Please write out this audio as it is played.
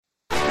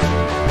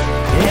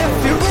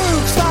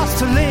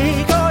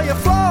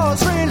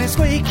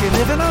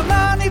live in a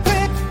money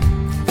pit.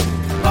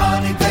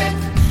 Money pit.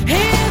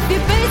 If your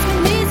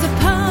basement needs a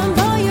pump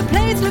or your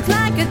place looks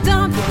like a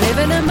dump, you live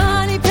in a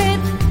money pit.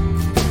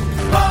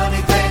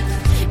 Money pit.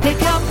 Pick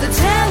up the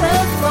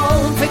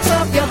telephone, fix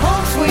up your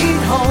home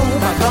sweet home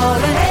by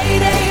calling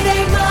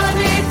 888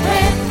 Money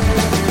Pit.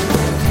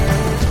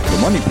 The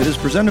Money Pit is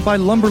presented by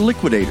Lumber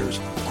Liquidators,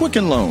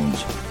 Quicken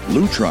Loans,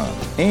 Lutron,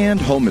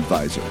 and Home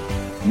Advisor.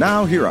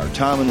 Now here are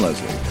Tom and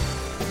Leslie.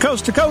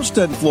 Coast to coast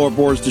and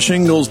floorboards to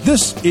shingles,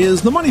 this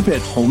is the Money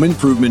Pit Home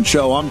Improvement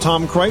Show. I'm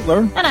Tom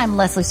Kreitler. And I'm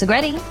Leslie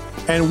Segretti.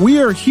 And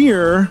we are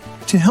here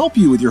to help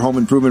you with your home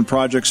improvement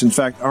projects. In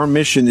fact, our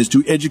mission is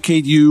to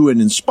educate you and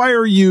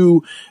inspire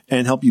you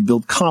and help you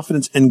build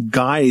confidence and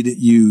guide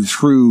you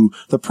through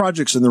the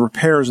projects and the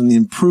repairs and the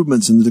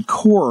improvements and the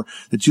decor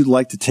that you'd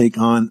like to take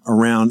on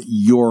around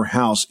your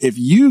house. If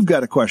you've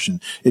got a question,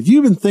 if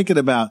you've been thinking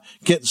about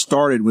getting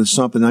started with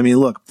something, I mean,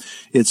 look,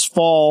 it's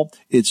fall,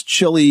 it's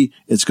chilly,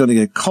 it's going to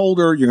get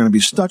colder, you're going to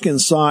be stuck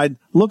inside.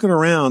 Looking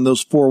around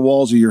those four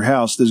walls of your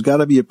house, there's got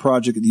to be a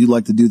project that you'd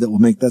like to do that will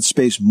make that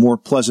space more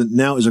pleasant.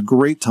 Now is a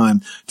great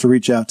time to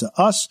reach out to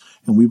us,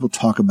 and we will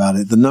talk about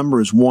it. The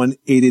number is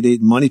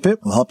 1-888-MONEY-PIT.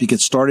 We'll help you get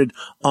started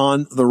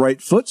on the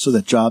right foot so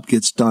that job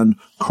gets done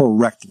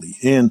correctly.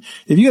 And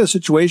if you got a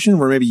situation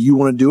where maybe you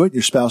want to do it,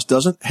 your spouse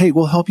doesn't, hey,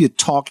 we'll help you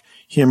talk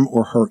him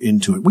or her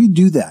into it. We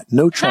do that.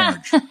 No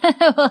charge.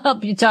 We'll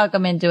help you talk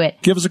them into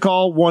it. Give us a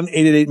call,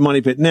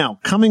 1-888-MONEY-PIT. Now,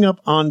 coming up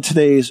on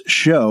today's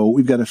show,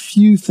 we've got a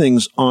few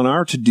things on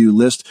our to-do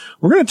list.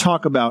 We're going to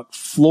talk about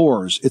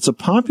floors. It's a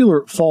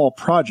popular fall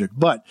project,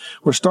 but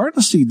we're starting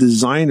to see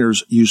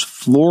designers use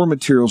floor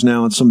materials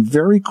now in some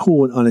very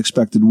cool and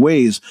unexpected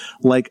ways,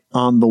 like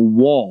on the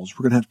walls.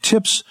 We're going to have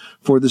tips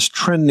for this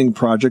trending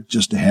project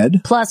just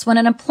ahead. Plus, when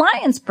an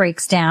appliance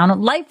breaks down,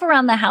 life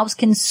around the house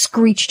can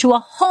screech to a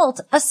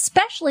halt,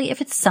 especially if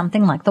it's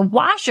something like the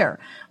washer.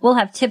 We'll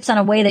have tips on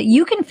a way that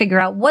you can figure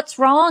out what's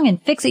wrong and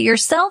fix it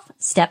yourself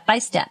step by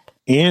step.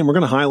 And we're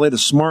going to highlight a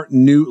smart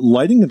new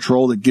lighting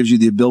control that gives you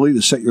the ability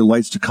to set your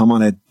lights to come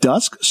on at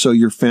dusk so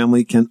your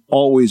family can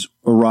always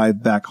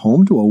arrive back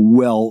home to a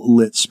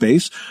well-lit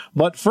space.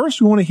 But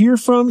first, we want to hear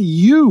from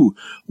you.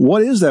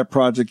 What is that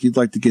project you'd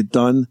like to get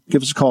done?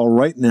 Give us a call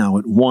right now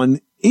at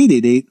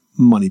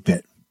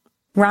 1-888-MONEY-PIT.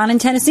 Ron in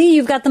Tennessee,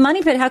 you've got the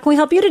Money Pit. How can we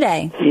help you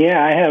today?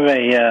 Yeah, I have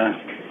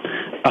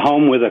a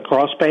home with a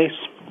crawl space,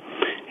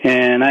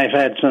 and I've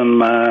had some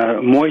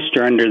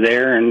moisture under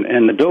there,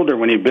 and the builder,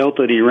 when he built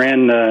it, he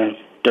ran the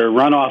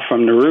runoff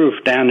from the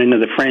roof down into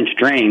the French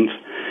drains.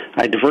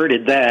 I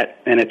diverted that,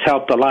 and it's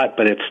helped a lot,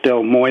 but it's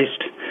still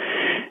moist.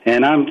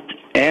 And I'm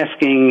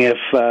asking if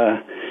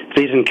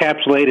these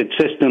encapsulated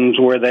systems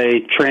where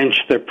they trench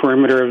the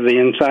perimeter of the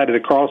inside of the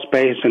crawl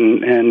space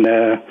and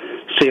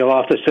seal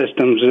off the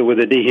systems with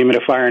a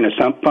dehumidifier and a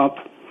sump pump,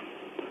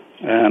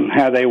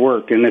 how they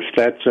work, and if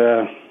that's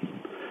a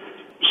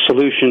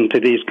solution to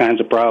these kinds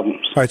of problems.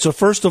 All right, so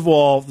first of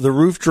all, the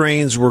roof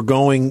drains were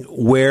going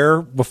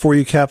where before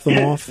you capped them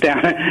off?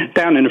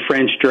 Down in the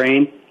French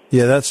drain.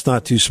 Yeah, that's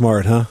not too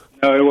smart, huh?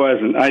 No, it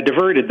wasn't. I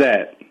diverted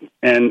that,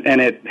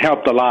 and it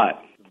helped a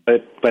lot,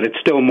 but it's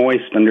still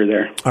moist under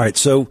there. All right,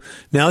 so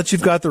now that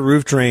you've got the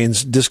roof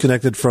drains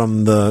disconnected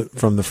from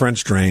the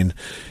French drain,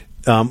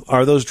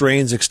 are those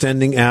drains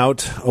extending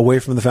out away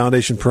from the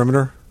foundation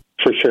perimeter?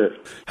 For sure.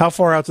 How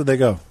far out did they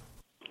go?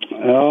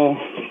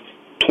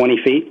 20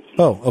 feet.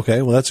 Oh,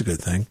 okay. Well, that's a good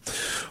thing.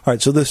 All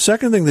right. So the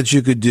second thing that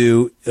you could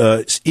do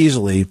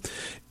easily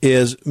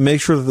is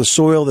make sure that the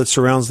soil that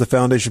surrounds the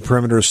foundation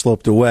perimeter is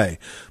sloped away.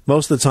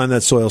 Most of the time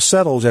that soil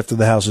settles after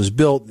the house is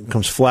built, it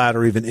becomes flat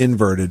or even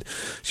inverted.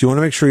 So you want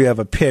to make sure you have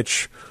a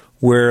pitch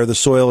where the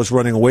soil is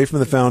running away from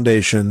the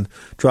foundation,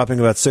 dropping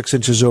about 6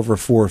 inches over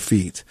 4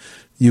 feet.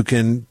 You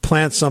can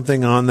plant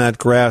something on that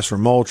grass or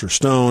mulch or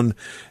stone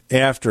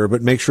after,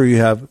 but make sure you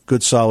have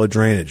good solid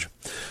drainage.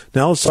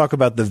 Now let's talk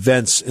about the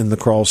vents in the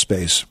crawl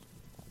space.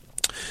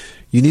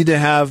 You need to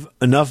have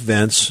enough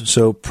vents,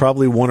 so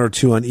probably 1 or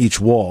 2 on each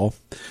wall.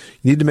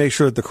 You need to make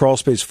sure that the crawl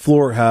space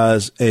floor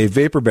has a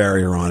vapor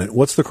barrier on it.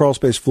 What's the crawl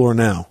space floor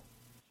now?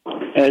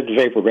 It's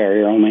vapor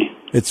barrier only.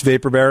 It's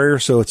vapor barrier,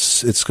 so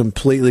it's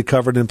completely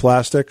covered in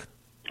plastic?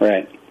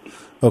 Right.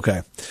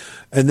 Okay.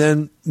 And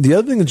then the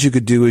other thing that you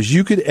could do is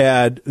you could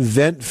add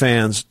vent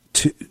fans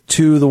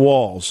to the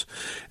walls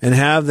and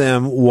have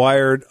them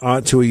wired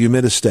onto a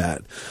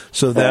humidistat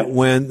so that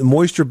when the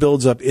moisture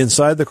builds up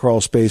inside the crawl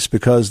space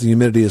because the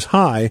humidity is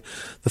high,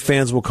 the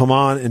fans will come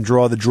on and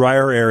draw the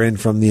drier air in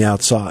from the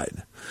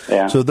outside.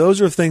 Yeah. So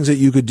those are things that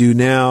you could do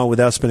now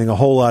without spending a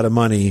whole lot of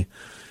money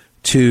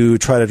to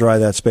try to dry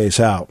that space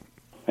out.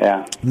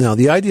 Yeah. Now,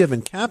 the idea of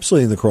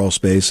encapsulating the crawl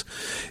space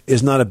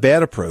is not a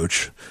bad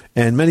approach,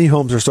 and many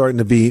homes are starting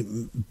to be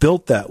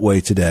built that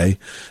way today,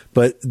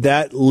 but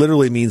that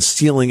literally means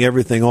sealing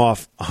everything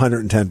off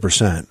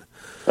 110%.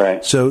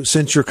 Right. So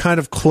since you're kind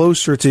of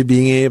closer to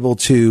being able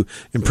to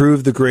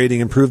improve the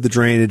grading, improve the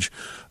drainage,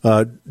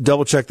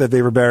 double check that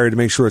vapor barrier to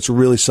make sure it's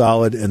really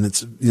solid and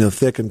it's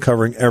thick and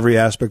covering every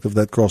aspect of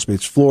that crawl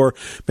space floor.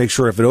 Make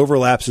sure if it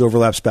overlaps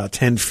about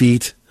 10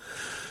 feet.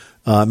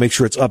 make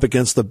sure it's up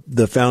against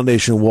the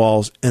foundation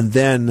walls, and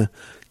then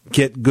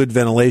get good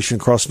ventilation,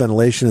 cross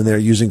ventilation in there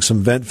using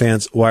some vent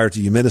fans wired to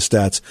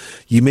humidistats.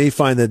 You may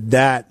find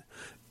that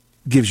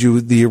gives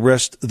you the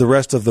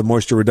rest of the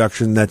moisture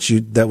reduction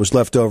that was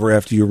left over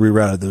after you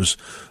rerouted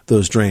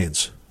those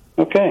drains.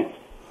 Okay.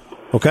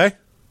 Okay?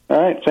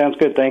 All right. Sounds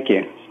good. Thank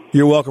you.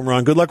 You're welcome,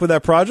 Ron. Good luck with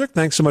that project.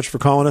 Thanks so much for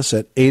calling us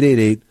at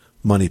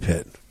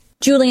 888-MONEY-PIT.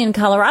 Julie in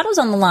Colorado's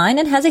on the line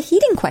and has a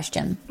heating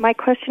question. My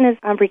question is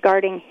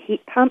regarding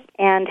heat pumps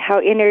and how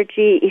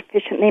energy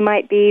efficient they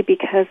might be,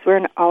 because we're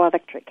an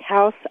all-electric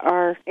house.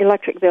 Our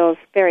electric bill is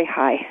very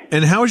high.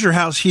 And how is your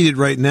house heated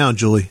right now,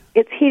 Julie?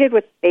 It's heated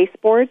with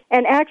baseboards,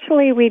 and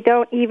actually we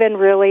don't even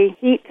really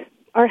heat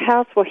our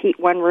house. We'll heat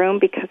one room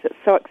because it's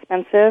so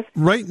expensive.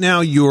 Right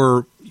now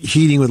you're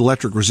heating with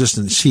electric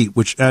resistance heat,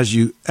 which, as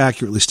you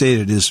accurately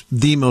stated, is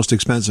the most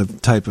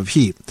expensive type of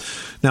heat.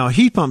 Now, a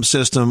heat pump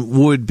system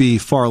would be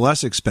far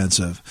less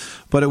expensive,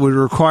 but it would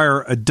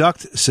require a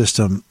duct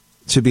system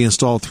to be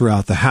installed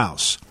throughout the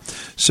house.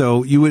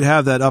 So you would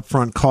have that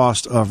upfront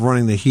cost of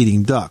running the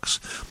heating ducts.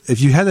 If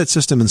you had that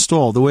system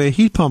installed, the way a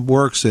heat pump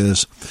works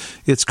is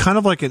it's kind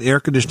of like an air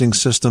conditioning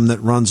system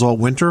that runs all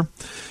winter,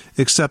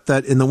 except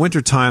that in the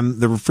wintertime,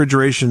 the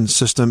refrigeration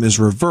system is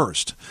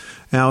reversed.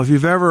 Now, if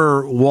you've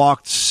ever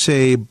walked,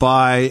 say,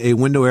 by a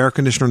window air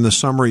conditioner in the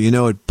summer, you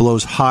know it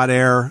blows hot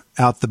air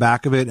out the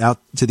back of it, out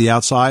to the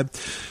outside.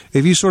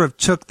 If you sort of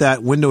took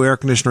that window air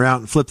conditioner out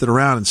and flipped it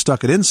around and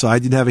stuck it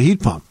inside, you'd have a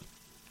heat pump.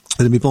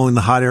 It'd be blowing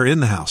the hot air in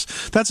the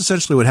house. That's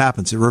essentially what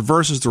happens. It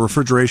reverses the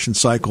refrigeration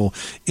cycle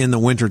in the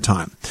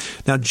wintertime.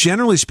 Now,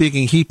 generally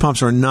speaking, heat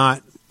pumps are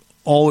not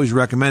always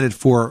recommended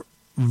for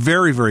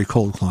very, very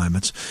cold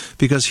climates,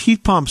 because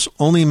heat pumps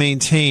only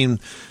maintain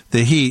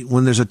the heat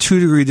when there's a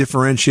 2-degree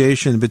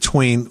differentiation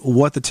between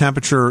what the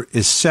temperature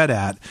is set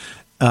at,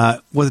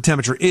 what the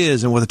temperature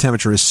is and what the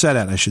temperature is set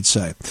at, I should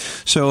say.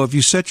 So if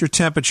you set your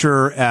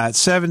temperature at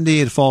 70,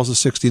 it falls to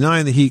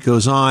 69, the heat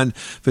goes on.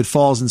 If it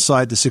falls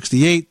inside to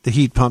 68, the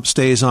heat pump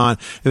stays on.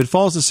 If it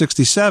falls to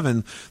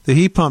 67, the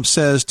heat pump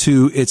says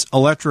to its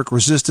electric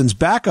resistance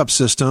backup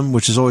system,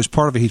 which is always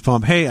part of a heat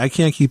pump, hey, I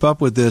can't keep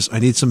up with this, I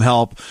need some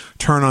help,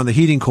 turn on the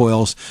heating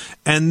coils,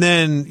 and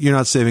then you're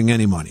not saving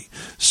any money.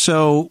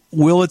 So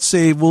will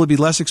it be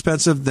less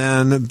expensive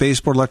than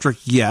baseboard electric?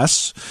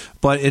 Yes,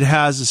 but it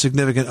has a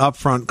significant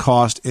upfront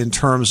cost in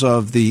terms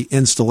of the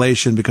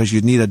installation, because you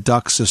need a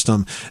duct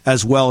system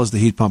as well as the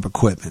heat pump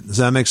equipment. Does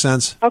that make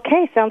sense?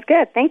 Okay, sounds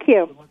good. Thank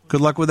you.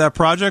 Good luck with that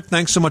project.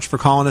 Thanks so much for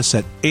calling us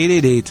at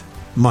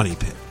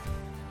 888-MONEY-PIT.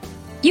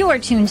 You are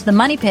tuned to the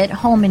Money Pit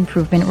Home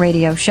Improvement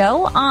Radio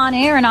Show, on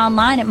air and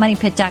online at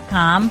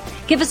MoneyPit.com.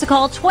 Give us a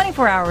call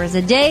 24 hours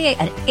a day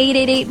at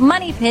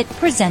 888-MONEY-PIT,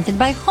 presented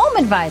by Home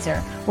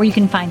Advisor, where you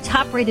can find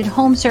top-rated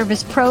home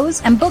service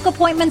pros and book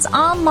appointments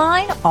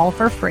online, all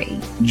for free.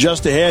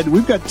 Just ahead,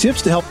 we've got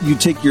tips to help you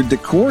take your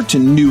decor to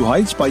new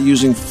heights by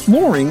using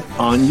flooring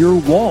on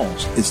your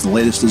walls. It's the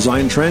latest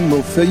design trend.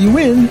 We'll fill you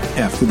in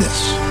after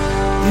this.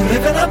 You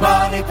live in a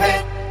money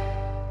pit.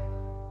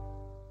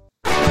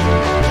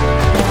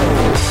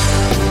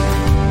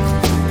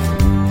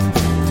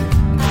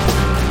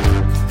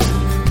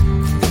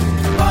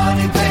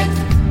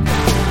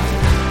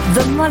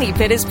 The Money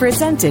Pit is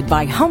presented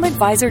by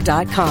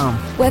HomeAdvisor.com.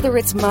 Whether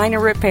it's minor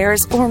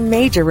repairs or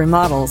major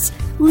remodels,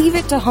 leave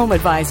it to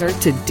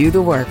HomeAdvisor to do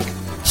the work.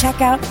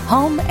 Check out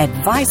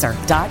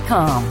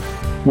HomeAdvisor.com.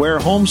 Where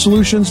home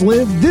solutions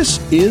live, this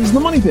is the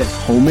Money Pit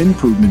Home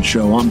Improvement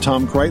Show. I'm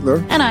Tom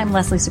Kreitler. And I'm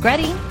Leslie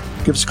Segretti.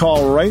 Give us a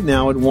call right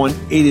now at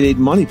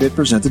 1-888-MONEY-PIT,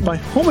 presented by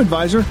Home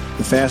Advisor,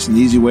 the fast and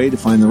easy way to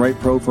find the right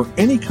pro for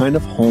any kind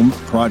of home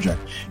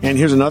project. And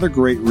here's another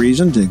great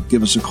reason to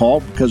give us a call,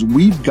 because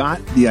we've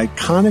got the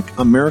iconic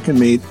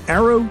American-made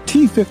Arrow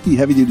T50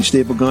 heavy-duty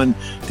staple gun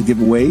to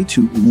give away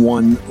to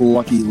one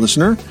lucky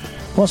listener,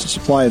 plus a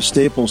supply of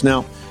staples.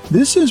 Now,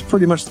 this is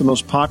pretty much the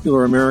most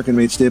popular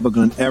American-made staple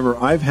gun ever.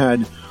 I've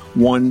had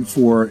one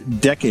for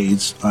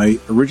decades. I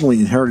originally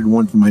inherited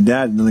one from my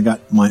dad, and then I got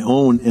my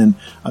own, and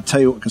I'll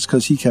tell you what,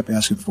 because he kept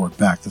asking for it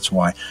back, that's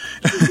why.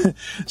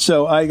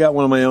 So I got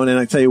one of my own, and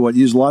I tell you what,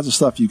 use lots of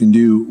stuff you can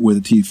do with a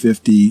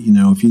T50. You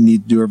know, if you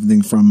need to do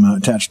everything from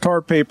attach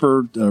tar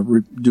paper,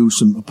 do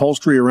some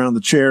upholstery around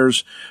the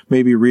chairs,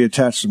 maybe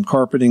reattach some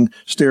carpeting,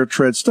 stair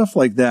treads, stuff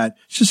like that.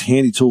 It's just a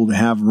handy tool to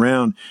have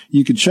around.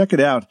 You can check it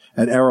out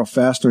at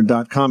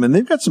arrowfastener.com, and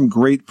they've got some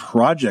great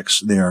projects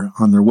there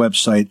on their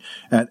website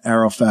at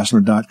arrowfastener.com.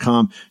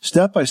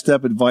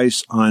 Step-by-step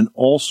advice on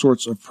all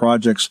sorts of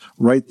projects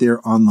right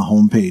there on the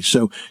homepage.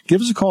 So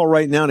give us a call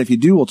right now, and if you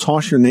do, we'll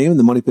toss your name, and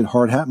the Money Pit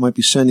Hard Hat might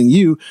be sending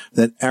you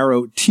that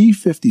Arrow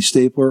T50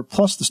 stapler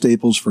plus the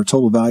staples for a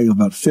total value of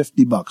about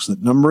 $50.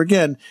 That number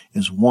again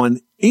is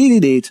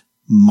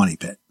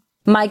 1-888-MONEY-PIT.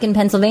 Mike in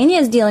Pennsylvania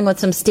is dealing with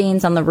some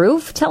stains on the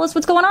roof. Tell us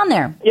what's going on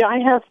there. Yeah, I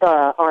have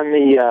on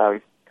the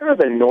kind of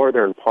the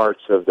northern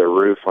parts of the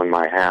roof on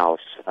my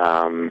house,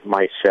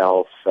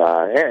 myself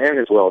and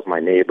as well as my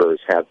neighbors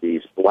have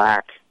these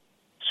black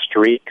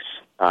streaks,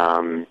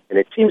 and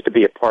it seems to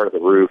be a part of the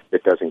roof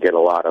that doesn't get a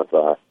lot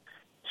of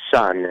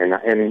son,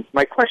 and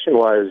my question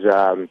was,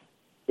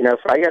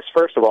 I guess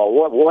first of all,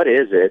 what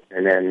is it,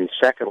 and then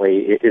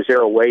secondly, is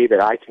there a way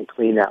that I can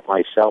clean that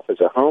myself as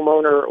a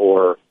homeowner,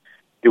 or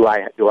do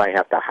I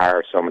have to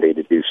hire somebody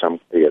to do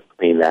something to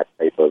clean that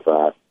type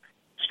of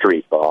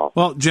streak off?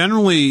 Well,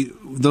 generally,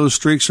 those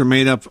streaks are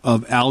made up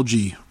of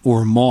algae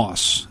or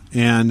moss,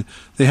 and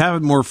they have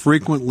it more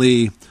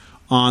frequently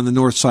on the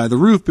north side of the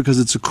roof because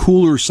it's a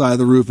cooler side of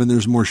the roof and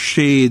there's more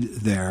shade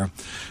there.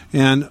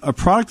 And a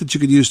product that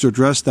you could use to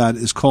address that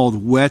is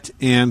called Wet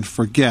and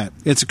Forget.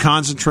 It's a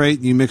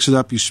concentrate. You mix it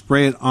up, you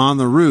spray it on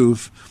the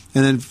roof,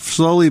 and then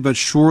slowly but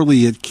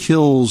surely it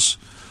kills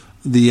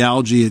the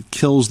algae, it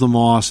kills the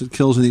moss, it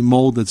kills any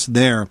mold that's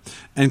there,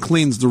 and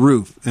cleans the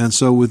roof. And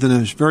so within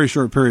a very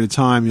short period of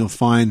time, you'll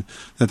find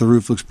that the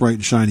roof looks bright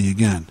and shiny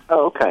again.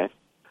 Oh, okay.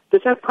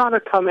 Does that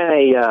product come in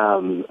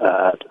an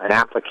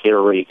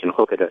applicator where you can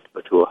hook it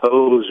to a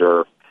hose,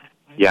 or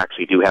you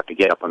actually do have to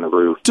get up on the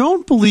roof?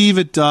 Don't believe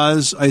it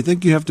does. I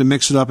think you have to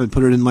mix it up and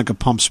put it in like a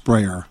pump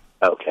sprayer.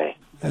 Okay.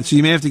 And so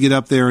you may have to get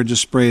up there and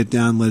just spray it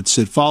down, let it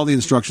sit. Follow the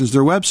instructions.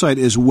 Their website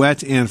is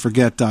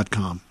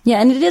wetandforget.com. Yeah,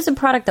 and it is a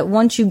product that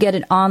once you get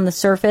it on the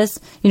surface,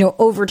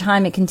 over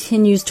time it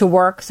continues to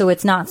work, so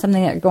it's not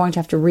something that you're going to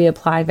have to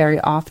reapply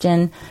very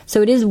often.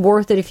 So it is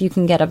worth it if you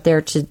can get up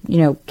there to,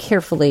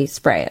 carefully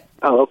spray it.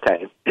 Oh,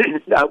 okay.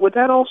 Would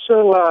that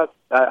also,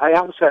 I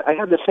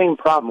have the same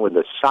problem with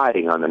the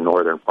siding on the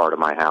northern part of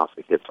my house.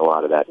 It gets a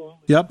lot of that.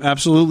 Yep,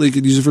 absolutely. You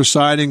could use it for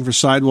siding, for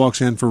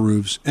sidewalks, and for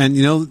roofs. And,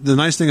 the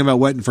nice thing about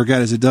Wet and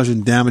Forget is it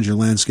doesn't damage your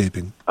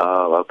landscaping.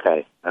 Oh,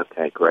 okay.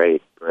 Okay,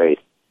 great.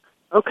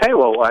 Okay,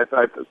 well, I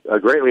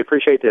greatly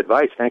appreciate the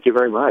advice. Thank you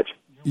very much.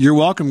 You're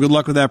welcome. Good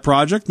luck with that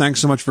project. Thanks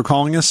so much for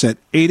calling us at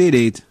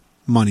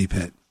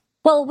 888-MONEY-PIT.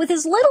 Well, with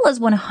as little as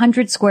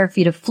 100 square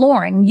feet of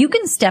flooring, you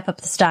can step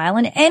up the style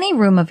in any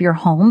room of your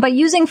home by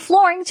using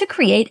flooring to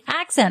create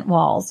accent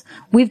walls.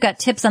 We've got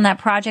tips on that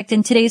project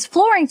in today's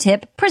flooring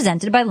tip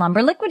presented by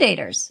Lumber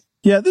Liquidators.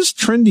 Yeah, this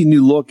trendy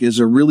new look is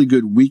a really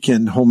good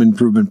weekend home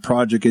improvement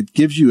project. It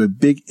gives you a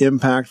big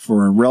impact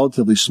for a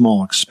relatively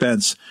small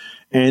expense,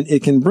 and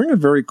it can bring a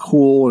very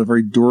cool and a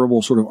very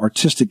durable sort of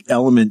artistic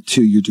element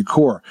to your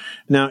decor.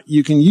 Now,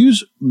 you can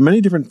use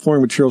many different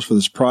flooring materials for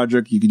this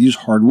project. You could use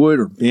hardwood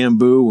or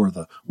bamboo or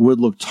the wood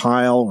look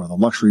tile or the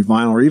luxury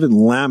vinyl or even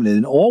laminate.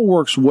 It all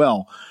works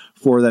well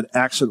for that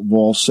accent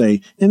wall,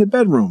 say, in a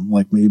bedroom,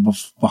 like maybe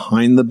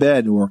behind the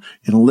bed or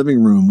in a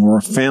living room or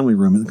a family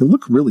room. It can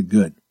look really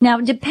good. Now,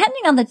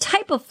 depending on the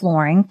type of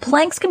flooring,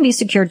 planks can be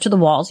secured to the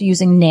walls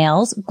using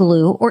nails,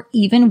 glue, or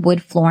even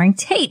wood flooring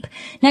tape.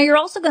 Now, you're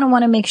also going to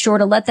want to make sure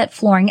to let that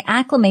flooring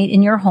acclimate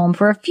in your home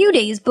for a few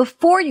days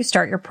before you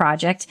start your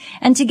project.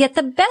 And to get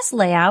the best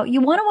layout,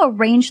 you want to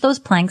arrange those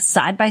planks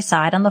side by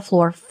side on the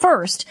floor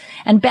first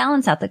and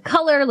balance out the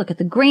color, look at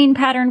the grain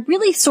pattern,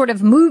 really sort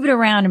of move it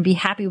around and be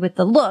happy with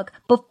the look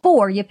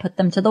before you put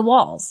them to the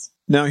walls.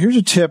 Now, here's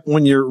a tip.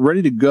 When you're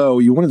ready to go,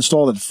 you want to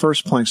install that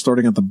first plank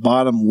starting at the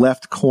bottom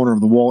left corner of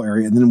the wall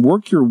area and then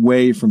work your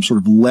way from sort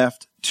of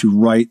left to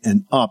right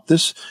and up.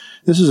 This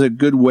is a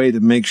good way to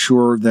make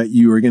sure that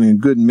you are getting a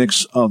good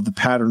mix of the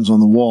patterns on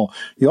the wall.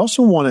 You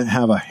also want to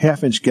have a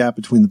half-inch gap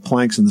between the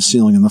planks and the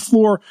ceiling and the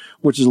floor,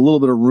 which is a little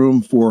bit of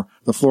room for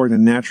the flooring to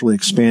naturally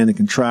expand and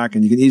contract,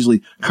 and you can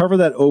easily cover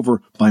that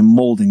over by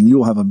molding. You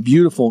will have a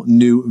beautiful,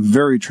 new,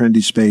 very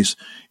trendy space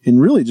in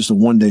really just a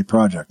one-day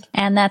project.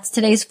 And that's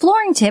today's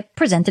flooring tip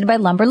presented by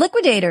Lumber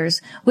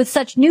Liquidators. With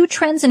such new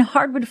trends in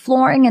hardwood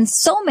flooring and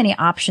so many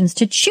options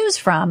to choose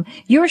from,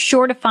 you're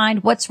sure to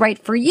find what's right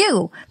for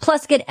you.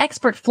 Plus, get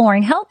expert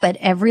flooring help at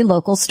every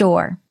local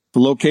store.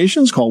 For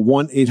locations, call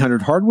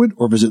 1-800-HARDWOOD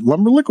or visit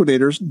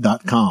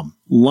LumberLiquidators.com.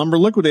 Lumber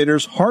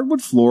Liquidators,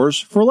 hardwood floors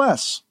for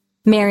less.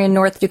 Mary in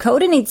North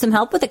Dakota needs some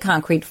help with a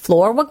concrete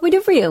floor. What can we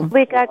do for you?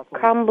 We got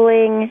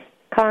crumbling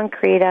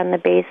concrete on the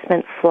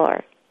basement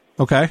floor.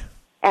 Okay.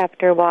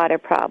 After water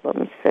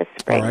problems this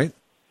spring. All right.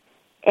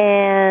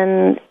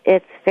 And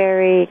it's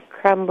very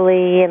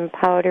crumbly and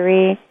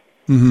powdery.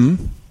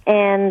 Mm-hmm.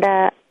 And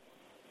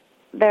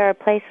there are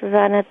places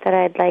on it that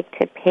I'd like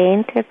to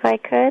paint if I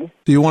could.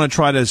 Do you want to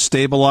try to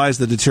stabilize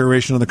the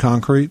deterioration of the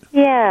concrete?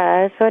 Yeah,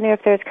 I was wondering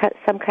if there's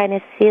some kind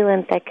of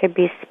sealant that could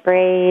be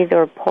sprayed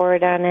or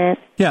poured on it.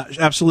 Yeah,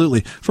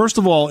 absolutely. First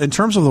of all, in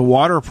terms of the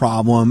water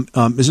problem,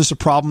 is this a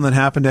problem that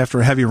happened after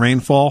a heavy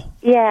rainfall?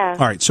 Yeah.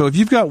 All right, so if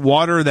you've got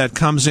water that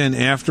comes in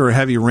after a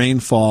heavy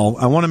rainfall,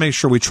 I want to make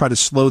sure we try to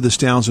slow this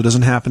down so it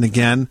doesn't happen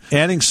again.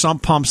 Adding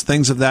sump pumps,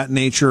 things of that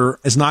nature,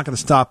 is not going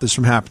to stop this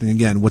from happening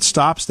again. What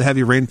stops the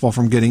heavy rainfall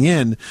from getting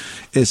in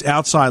is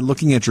outside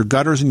looking at your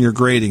gutters and your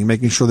grading,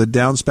 making sure the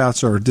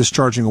downspouts are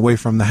discharging away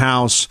from the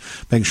house,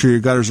 making sure your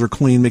gutters are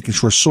clean, making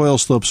sure soil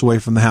slopes away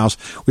from the house.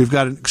 We've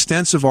got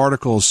extensive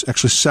articles,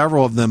 actually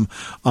several of them,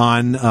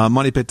 on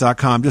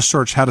moneypit.com. Just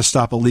search how to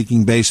stop a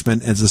leaking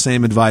basement. It's the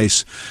same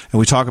advice, and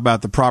we talk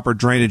about the proper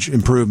drainage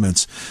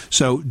improvements.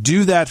 So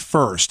do that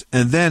first.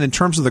 And then in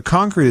terms of the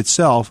concrete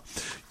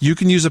itself, you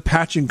can use a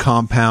patching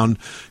compound.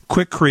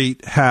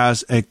 Quikrete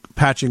has a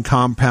patching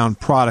compound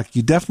product.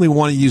 You definitely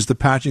want to use the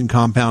patching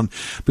compound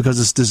because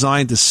it's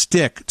designed to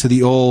stick to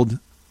the old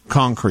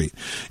concrete.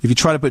 If you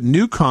try to put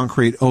new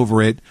concrete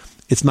over it,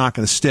 it's not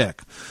going to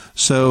stick.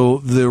 So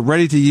the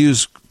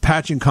ready-to-use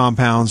patching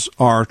compounds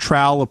are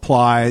trowel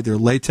applied. They're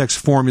latex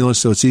formulas,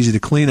 so it's easy to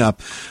clean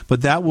up.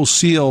 But that will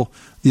seal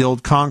the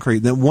old concrete.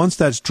 Then once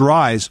that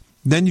dries,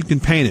 then you can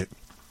paint it.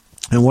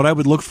 And what I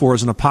would look for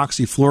is an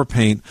epoxy floor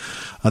paint.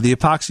 The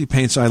epoxy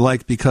paints I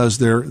like because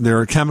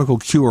they're a chemical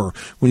cure.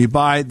 When you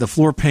buy the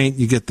floor paint,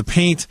 you get the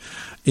paint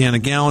in a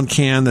gallon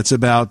can that's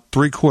about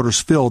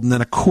 3/4 filled, and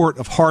then a quart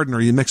of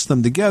hardener. You mix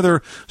them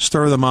together,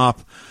 stir them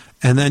up,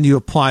 and then you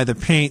apply the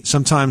paint.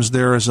 Sometimes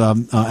there's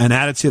an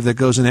additive that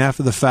goes in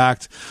after the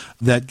fact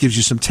that gives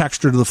you some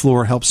texture to the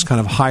floor, helps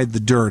kind of hide the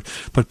dirt.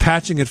 But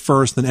patching it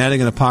first, then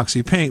adding an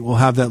epoxy paint will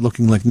have that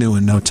looking like new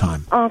in no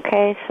time.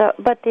 Okay, so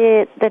but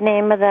the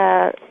name of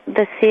the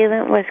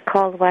sealant was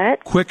called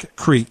what?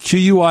 Quikrete,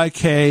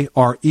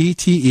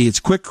 Quikrete. It's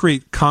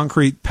Quikrete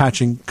concrete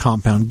patching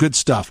compound. Good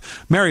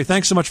stuff. Mary,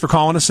 thanks so much for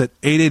calling us at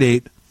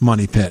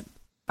 888-MONEY-PIT.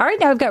 All right,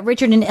 now I've got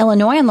Richard in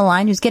Illinois on the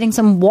line who's getting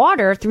some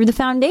water through the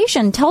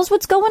foundation. Tell us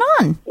what's going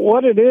on.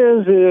 What it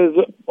is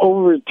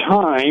over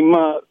time,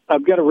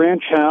 I've got a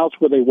ranch house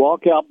with a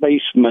walkout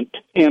basement,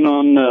 and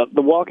on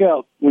the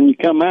walkout, when you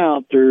come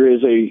out, there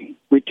is a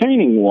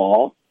retaining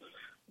wall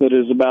that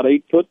is about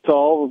 8 foot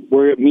tall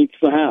where it meets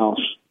the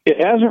house. It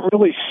hasn't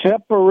really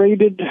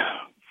separated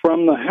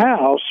from the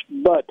house,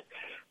 but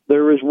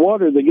there is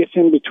water that gets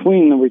in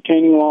between the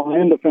retaining wall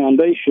and the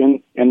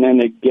foundation, and then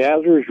it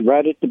gathers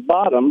right at the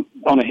bottom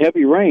on a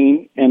heavy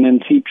rain and then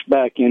seeps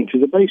back into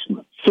the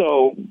basement.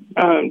 So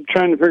I'm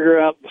trying to figure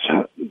out,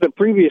 the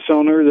previous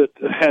owner that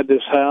had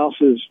this house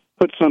has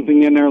put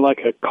something in there like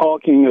a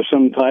caulking of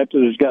some type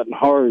that has gotten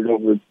hard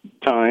over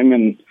time,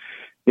 and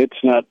it's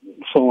not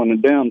slowing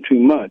it down too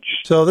much.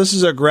 So this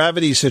is a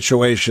gravity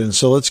situation.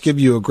 So let's give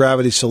you a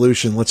gravity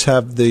solution. Let's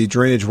have the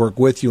drainage work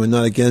with you and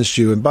not against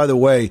you. And by the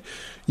way,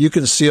 you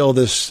can seal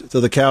this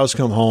till the cows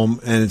come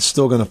home, and it's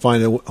still going to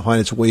find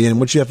its way in.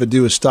 What you have to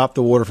do is stop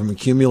the water from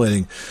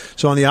accumulating.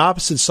 So on the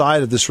opposite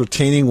side of this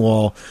retaining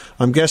wall,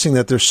 I'm guessing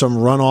that there's some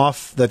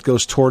runoff that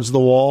goes towards the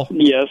wall?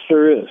 Yes,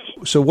 there is.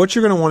 So what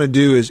you're going to want to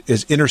do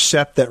is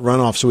intercept that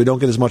runoff so we don't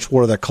get as much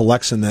water that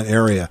collects in that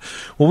area.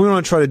 What we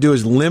want to try to do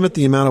is limit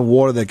the amount of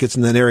water that gets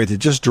in that area to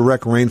just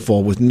direct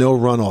rainfall with no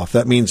runoff.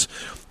 That means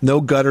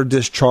no gutter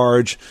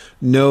discharge,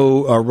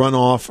 no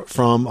runoff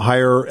from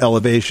higher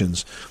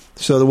elevations.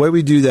 So the way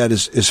we do that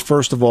is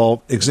first of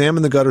all,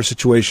 examine the gutter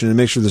situation and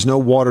make sure there's no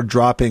water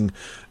dropping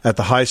at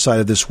the high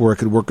side of this where it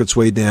could work its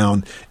way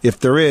down.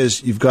 If there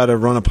is, you've got to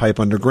run a pipe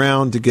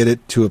underground to get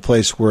it to a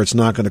place where it's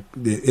not going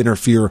to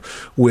interfere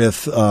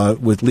with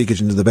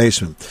leakage into the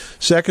basement.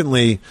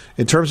 Secondly,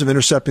 in terms of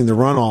intercepting the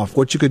runoff,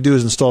 what you could do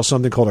is install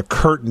something called a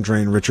curtain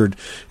drain, Richard.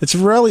 It's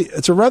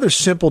a rather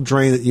simple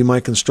drain that you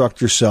might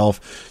construct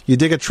yourself. You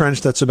dig a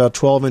trench that's about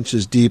 12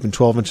 inches deep and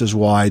 12 inches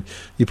wide.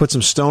 You put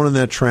some stone in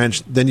that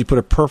trench, then you put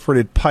a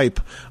perforated pipe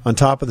on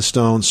top of the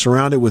stone,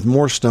 surround it with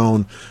more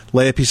stone,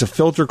 lay a piece of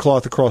filter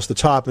cloth across the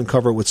top, and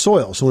cover it with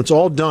soil. So when it's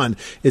all done,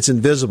 it's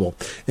invisible.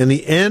 And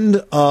the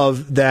end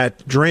of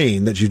that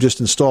drain that you just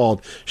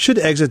installed should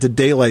exit to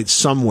daylight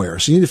somewhere.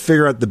 So you need to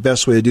figure out the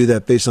best way to do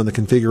that based on the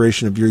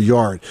configuration of your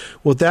yard.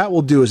 What that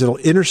will do is it'll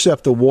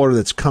intercept the water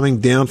that's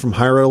coming down from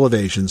higher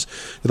elevations.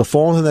 It'll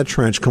fall into that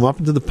trench, come up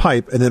into the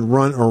pipe, and then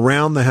run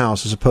around the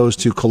house as opposed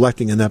to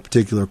collecting in that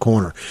particular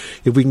corner.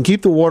 If we can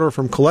keep the water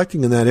from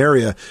collecting in that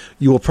area,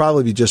 you will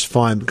probably be just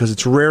fine, because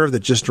it's rare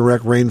that just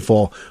direct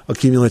rainfall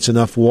accumulates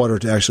enough water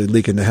to actually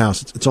leak in the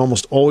house. It's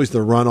almost always the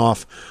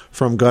runoff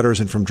from gutters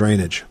and from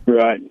drainage.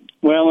 Right.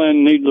 Well,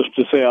 and needless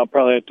to say, I'll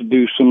probably have to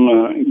do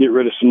some, get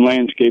rid of some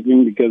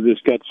landscaping, because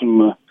it's got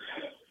some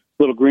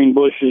little green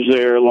bushes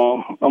there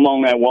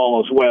along that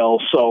wall as well.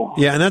 So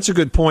yeah, and that's a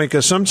good point,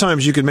 because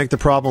sometimes you can make the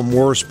problem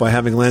worse by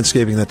having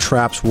landscaping that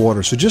traps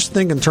water. So just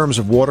think in terms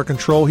of water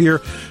control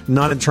here,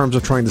 not in terms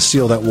of trying to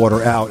seal that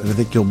water out, and I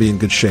think you'll be in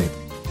good shape.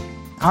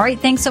 All right,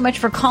 thanks so much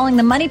for calling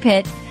the Money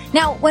Pit.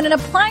 Now, when an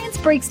appliance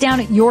breaks down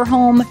at your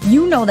home,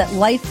 you know that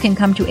life can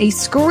come to a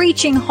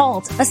screeching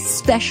halt,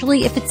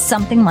 especially if it's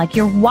something like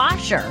your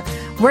washer.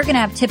 We're going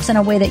to have tips on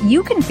a way that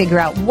you can figure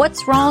out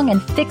what's wrong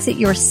and fix it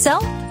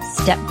yourself,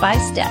 step by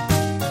step.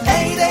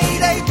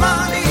 888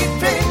 Money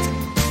Pit.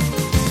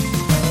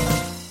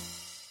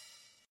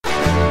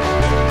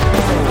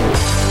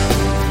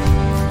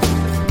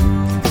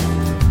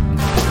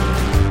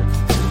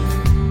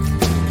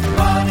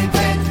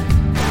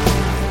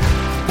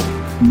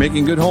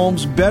 Making good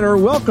homes better.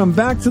 Welcome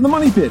back to the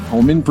Money Pit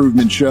Home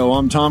Improvement Show.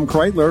 I'm Tom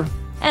Kreitler.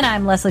 And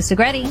I'm Leslie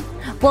Segretti.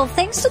 Well,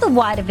 thanks to the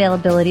wide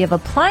availability of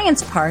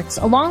appliance parts,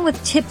 along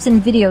with tips and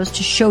videos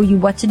to show you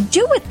what to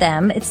do with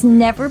them, it's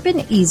never been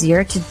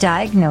easier to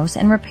diagnose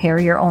and repair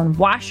your own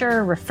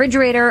washer,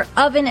 refrigerator,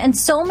 oven, and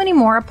so many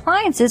more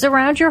appliances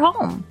around your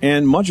home.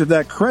 And much of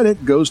that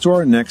credit goes to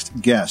our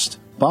next guest.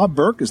 Bob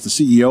Burke is the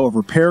CEO of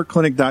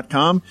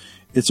RepairClinic.com.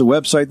 It's a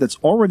website that's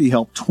already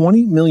helped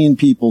 20 million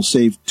people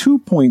save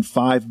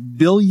 $2.5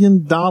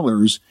 billion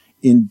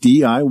in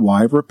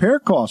DIY repair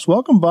costs.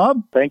 Welcome,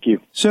 Bob. thank you.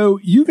 So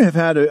you have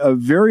had a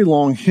very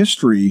long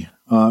history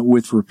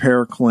with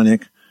Repair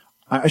Clinic.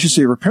 I should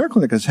say Repair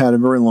Clinic has had a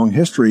very long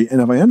history.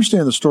 And if I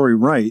understand the story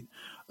right,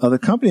 the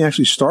company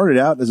actually started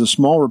out as a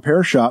small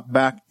repair shop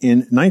back in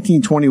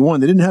 1921.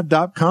 They didn't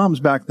have .coms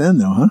back then,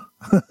 though,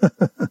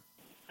 huh?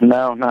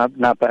 No,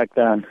 not back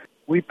then.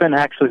 We've been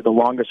actually the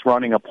longest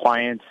running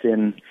appliance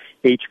in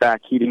HVAC,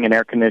 heating and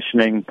air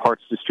conditioning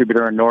parts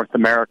distributor in North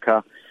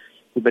America.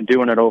 We've been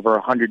doing it over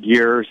 100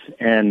 years,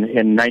 and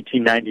in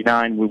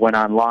 1999 we went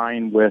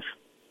online with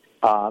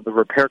the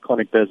Repair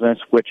Clinic business,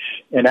 which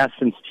in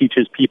essence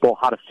teaches people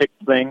how to fix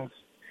things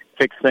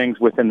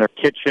within their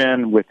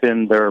kitchen,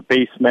 within their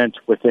basement,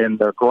 within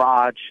their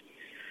garage.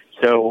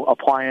 So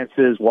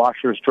appliances,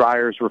 washers,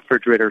 dryers,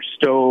 refrigerators,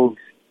 stoves,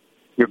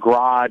 your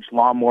garage,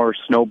 lawnmowers,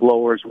 snow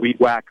blowers, weed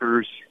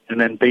whackers, and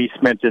then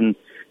basement and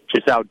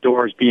just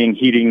outdoors being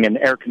heating and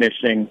air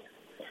conditioning.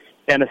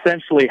 And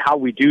essentially how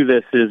we do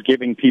this is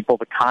giving people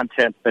the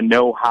content, the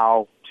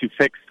know-how to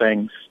fix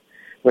things.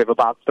 We have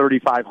about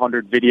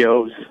 3,500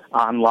 videos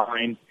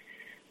online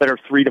that are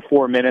 3 to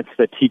 4 minutes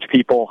that teach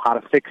people how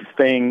to fix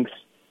things.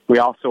 We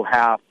also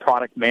have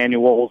product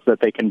manuals that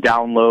they can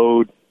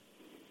download.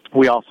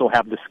 We also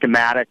have the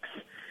schematics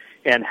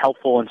and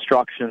helpful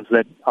instructions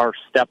that are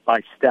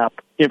step-by-step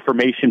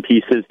information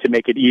pieces to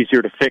make it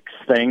easier to fix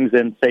things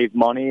and save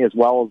money as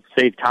well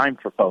as save time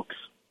for folks.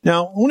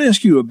 Now, I want to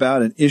ask you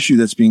about an issue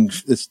that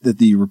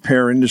the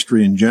repair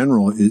industry in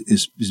general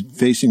is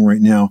facing right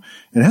now,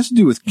 and it has to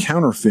do with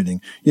counterfeiting.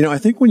 You know, I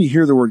think when you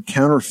hear the word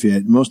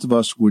counterfeit, most of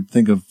us would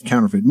think of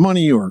counterfeit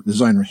money or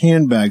designer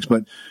handbags,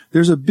 but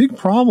there's a big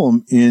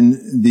problem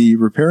in the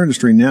repair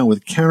industry now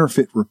with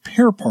counterfeit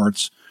repair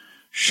parts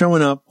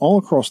showing up all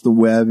across the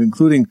web,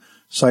 including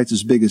sites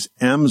as big as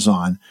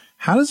Amazon.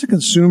 How does a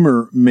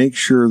consumer make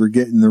sure they're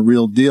getting the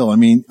real deal? I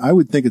mean, I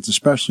would think it's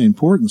especially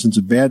important since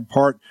a bad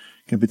part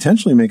can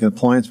potentially make an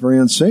appliance very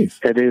unsafe.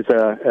 It is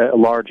a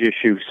large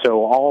issue.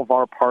 So all of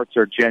our parts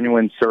are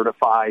genuine,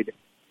 certified,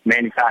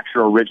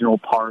 manufacturer original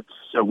parts.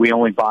 So we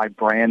only buy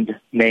brand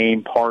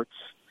name parts,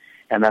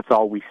 and that's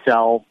all we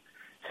sell.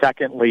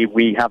 Secondly,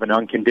 we have an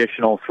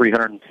unconditional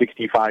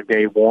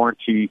 365-day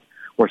warranty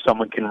where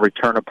someone can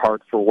return a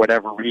part for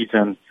whatever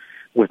reason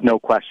with no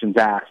questions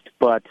asked.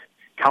 But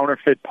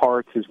counterfeit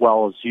parts as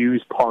well as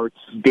used parts,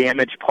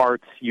 damaged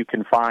parts you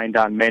can find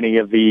on many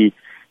of the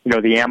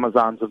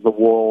Amazons of the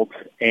world,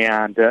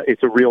 and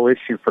it's a real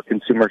issue for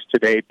consumers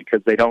today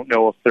because they don't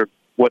know if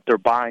what they're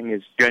buying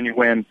is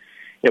genuine,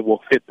 it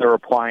will fit their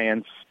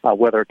appliance,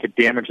 whether it could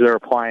damage their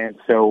appliance.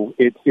 So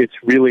it's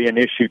really an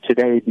issue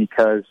today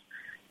because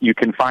you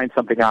can find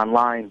something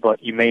online,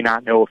 but you may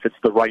not know if it's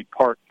the right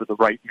part for the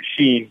right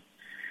machine.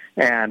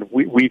 And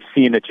we've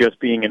seen it just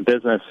being in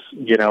business,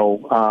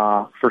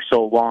 for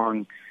so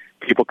long,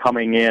 people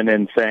coming in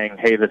and saying,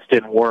 hey, this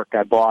didn't work,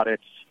 I bought it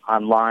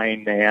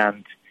online,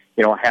 and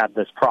I had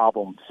this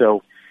problem.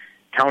 So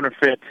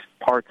counterfeit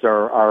parts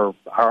are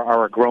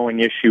a growing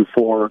issue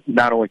for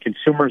not only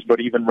consumers, but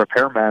even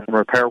repairmen and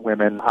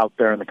repairwomen out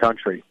there in the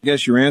country. I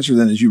guess your answer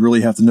then is you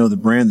really have to know the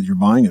brand that you're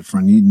buying it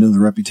from. You need to know the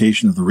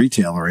reputation of the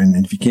retailer.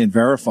 And if you can't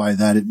verify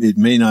that, it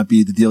may not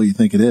be the deal you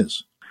think it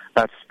is.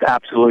 That's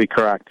absolutely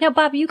correct. Now,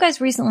 Bob, you guys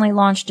recently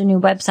launched a new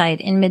website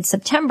in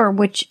mid-September,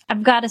 which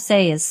I've got to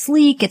say is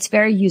sleek. It's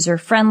very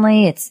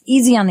user-friendly. It's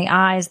easy on the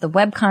eyes. The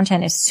web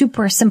content is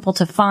super simple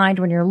to find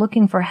when you're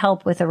looking for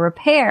help with a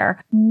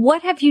repair.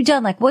 What have you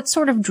done? What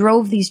sort of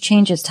drove these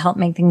changes to help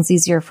make things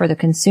easier for the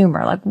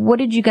consumer? What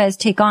did you guys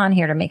take on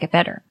here to make it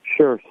better?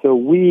 Sure. So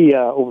we,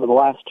 over the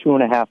last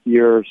 2.5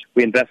 years,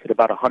 we invested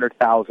about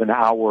 100,000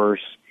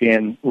 hours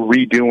in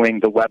redoing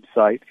the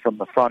website from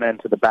the front end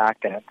to the back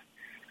end.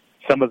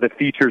 Some of the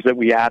features that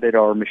we added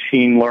are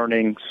machine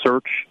learning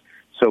search,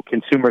 so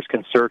consumers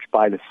can search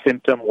by the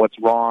symptom, what's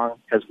wrong,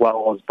 as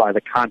well as by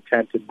the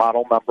content and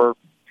model number.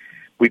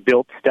 We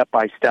built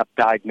step-by-step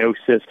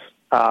diagnosis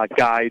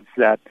guides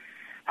that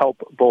help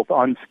both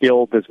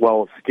unskilled as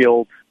well as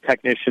skilled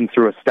technicians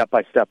through a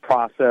step-by-step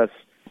process.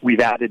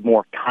 We've added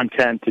more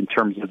content in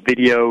terms of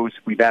videos.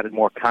 We've added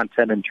more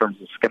content in terms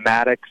of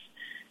schematics,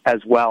 as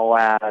well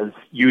as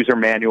user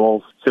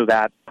manuals so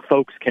that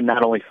folks can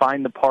not only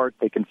find the part,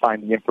 they can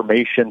find the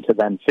information to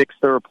then fix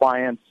their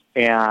appliance.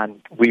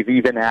 And we've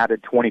even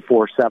added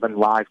 24/7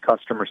 live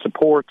customer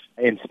support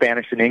in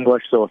Spanish and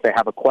English. So if they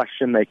have a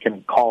question, they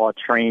can call a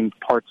trained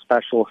parts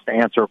specialist to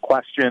answer a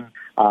question,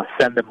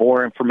 send them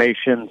more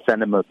information,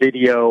 send them a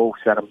video,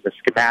 send them the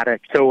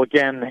schematic. So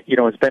again,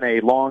 it's been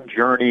a long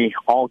journey,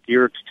 all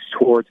geared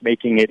towards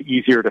making it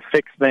easier to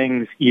fix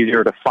things,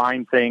 easier to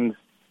find things,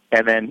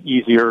 and then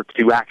easier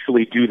to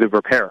actually do the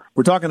repair.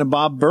 We're talking to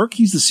Bob Burke.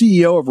 He's the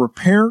CEO of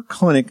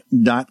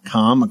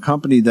RepairClinic.com, a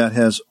company that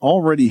has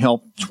already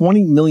helped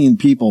 20 million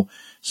people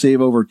save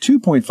over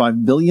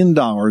 $2.5 billion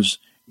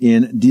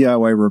in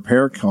DIY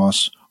repair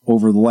costs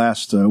over the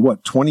last,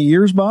 20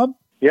 years, Bob?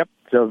 Yep.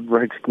 So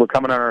we're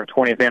coming on our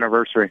 20th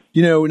anniversary.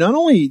 Not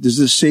only does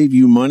this save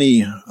you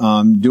money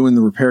doing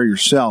the repair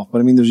yourself,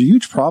 but there's a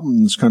huge problem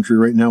in this country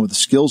right now with the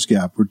skills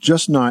gap. We're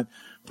just not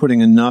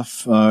putting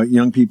enough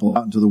young people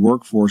out into the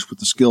workforce with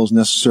the skills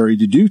necessary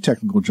to do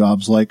technical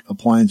jobs like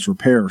appliance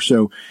repair.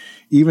 So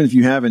even if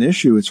you have an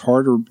issue, it's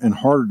harder and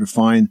harder to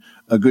find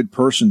a good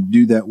person to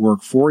do that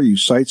work for you.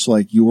 Sites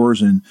like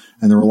yours and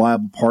the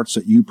reliable parts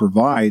that you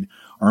provide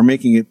are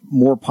making it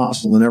more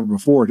possible than ever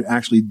before to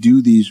actually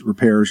do these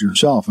repairs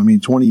yourself. I mean,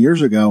 20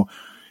 years ago,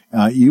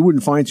 you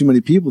wouldn't find too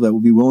many people that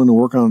would be willing to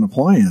work on an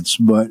appliance,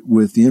 but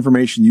with the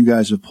information you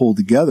guys have pulled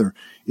together,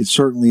 it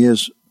certainly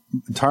is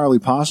entirely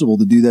possible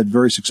to do that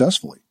very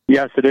successfly.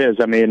 Yes, it is.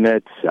 I mean,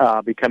 it's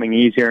becoming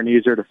easier and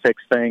easier to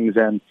fix things,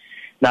 and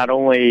not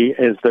only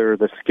is there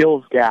the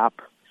skills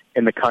gap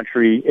in the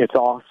country, it's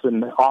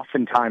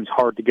oftentimes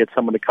hard to get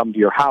someone to come to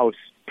your house.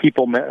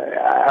 People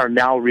are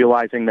now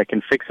realizing they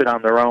can fix it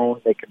on their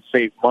own, they can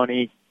save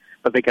money,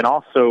 but they can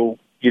also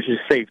just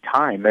save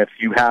time. If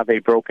you have a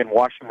broken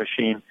washing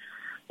machine,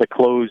 the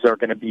clothes are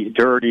going to be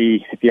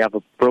dirty. If you have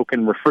a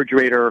broken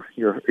refrigerator,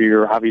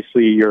 your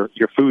obviously your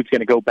food's going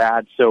to go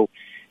bad. So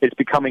it's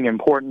becoming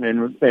important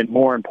and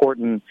more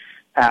important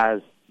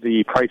as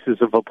the prices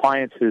of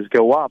appliances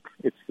go up.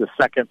 It's the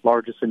second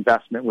largest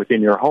investment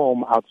within your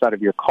home outside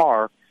of your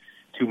car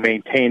to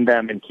maintain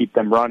them and keep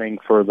them running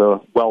for the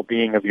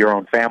well-being of your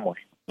own family.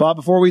 Bob,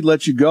 before we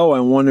let you go, I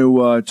want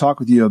to talk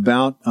with you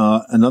about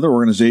another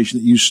organization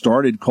that you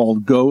started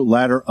called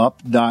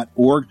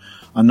GoLadderUp.org,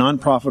 a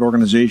nonprofit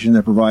organization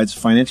that provides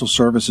financial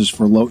services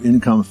for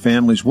low-income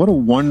families. What a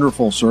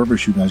wonderful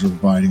service you guys are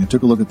providing. I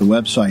took a look at the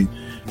website,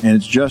 and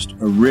it's just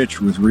rich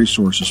with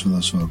resources for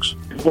those folks.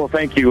 Well,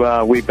 thank you.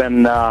 We've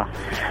been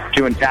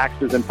doing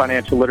taxes and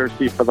financial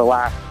literacy for the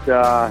last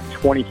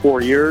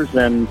 24 years,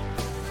 and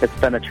it's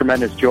been a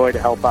tremendous joy to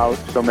help out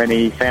so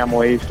many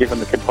families, given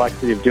the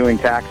complexity of doing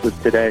taxes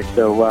today.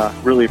 So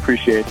really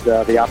appreciate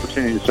the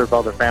opportunity to serve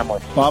other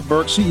families. Bob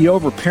Burke, CEO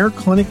of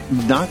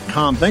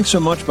RepairClinic.com. Thanks so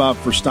much, Bob,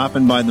 for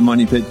stopping by the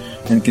Money Pit,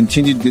 and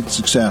continued good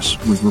success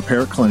with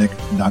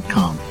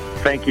RepairClinic.com.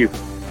 Thank you.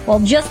 Well,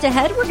 just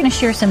ahead, we're going to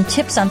share some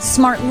tips on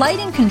smart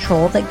lighting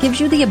control that gives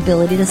you the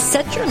ability to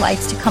set your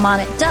lights to come on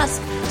at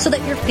dusk so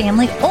that your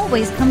family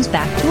always comes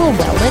back to a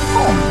well-lit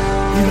home.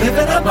 You live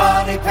in a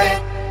Money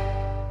Pit.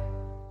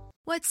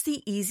 What's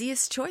the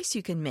easiest choice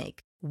you can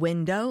make?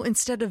 Window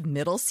instead of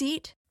middle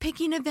seat?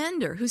 Picking a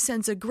vendor who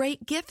sends a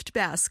great gift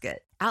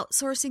basket?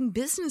 Outsourcing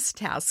business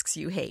tasks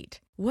you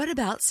hate? What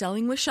about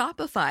selling with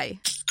Shopify?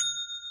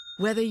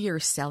 Whether you're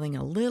selling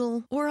a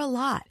little or a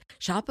lot,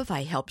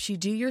 Shopify helps you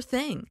do your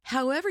thing,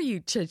 however you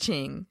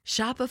cha-ching.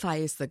 Shopify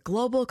is the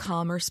global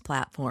commerce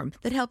platform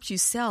that helps you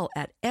sell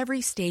at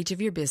every stage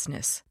of your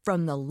business.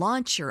 From the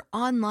launch your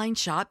online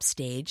shop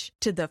stage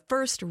to the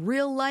first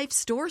real-life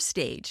store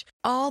stage,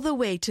 all the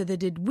way to the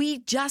did we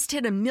just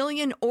hit 1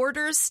 million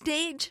orders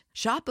stage.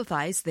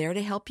 Shopify's there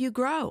to help you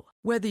grow.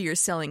 Whether you're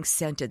selling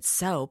scented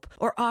soap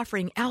or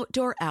offering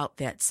outdoor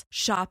outfits,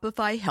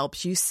 Shopify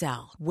helps you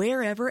sell.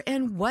 Wherever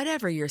and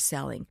whatever you're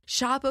selling,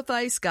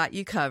 Shopify's got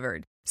you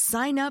covered.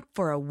 Sign up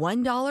for a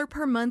 $1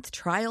 per month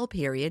trial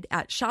period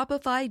at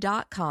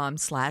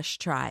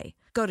shopify.com/try.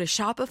 Go to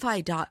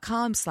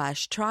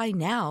shopify.com/try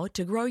now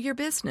to grow your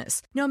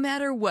business, no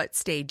matter what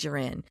stage you're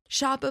in.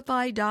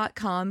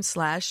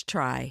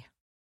 Shopify.com/try.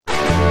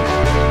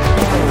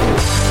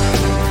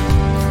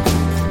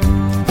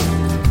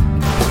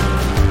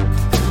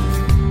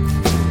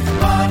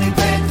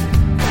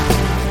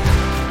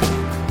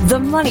 The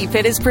Money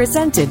Pit is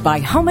presented by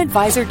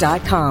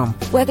HomeAdvisor.com.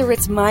 Whether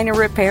it's minor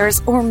repairs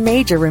or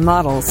major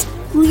remodels,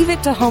 leave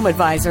it to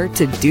HomeAdvisor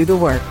to do the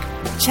work.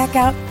 Check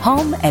out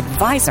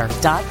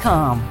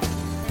HomeAdvisor.com.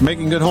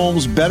 Making good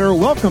homes better.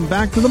 Welcome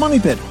back to the Money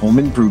Pit Home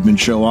Improvement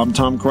Show. I'm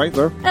Tom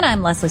Kreitler. And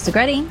I'm Leslie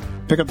Segretti.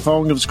 Pick up the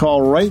phone, give us a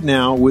call right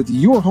now with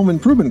your home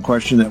improvement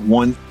question at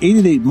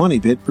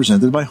 1-888-MONEY-PIT,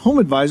 presented by Home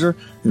Advisor.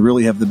 They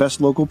really have the best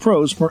local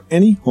pros for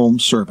any home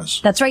service.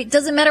 That's right.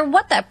 Doesn't matter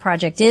what that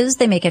project is.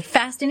 They make it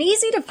fast and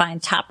easy to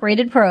find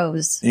top-rated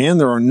pros.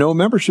 And there are no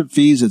membership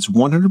fees. It's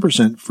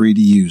 100% free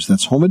to use.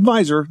 That's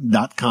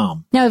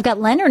HomeAdvisor.com. Now we've got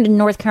Leonard in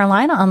North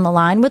Carolina on the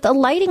line with a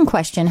lighting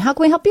question. How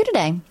can we help you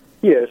today?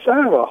 Yes, I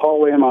have a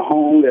hallway in my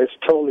home that's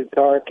totally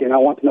dark, and I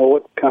want to know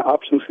what kind of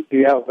options do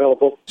you have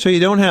available. So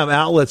you don't have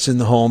outlets in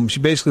the home. You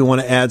basically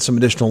want to add some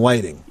additional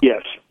lighting.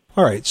 Yes.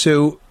 All right.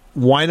 So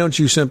why don't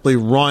you simply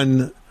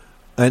run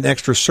an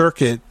extra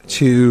circuit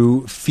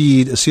to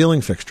feed a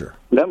ceiling fixture?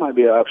 That might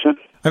be an option.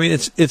 I mean,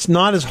 it's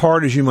not as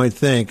hard as you might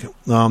think.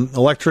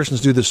 Electricians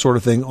do this sort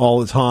of thing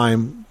all the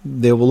time.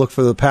 They will look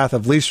for the path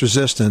of least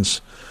resistance,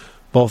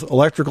 both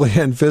electrically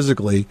and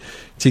physically,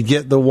 to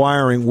get the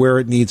wiring where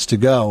it needs to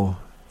go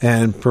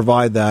and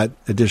provide that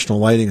additional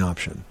lighting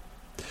option.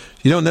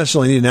 You don't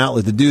necessarily need an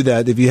outlet to do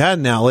that. If you had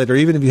an outlet, or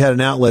even if you had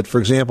an outlet, for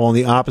example, on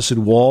the opposite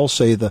wall, let's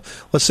say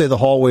the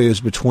hallway is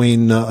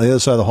between, the other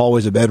side of the hallway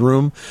is a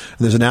bedroom, and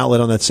there's an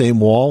outlet on that same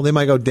wall, they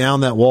might go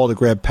down that wall to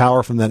grab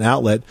power from that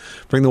outlet,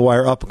 bring the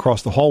wire up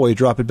across the hallway,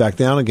 drop it back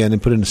down again,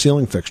 and put in a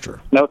ceiling fixture.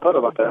 Never thought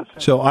about that.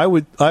 So I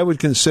would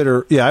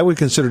consider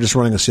just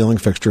running a ceiling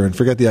fixture and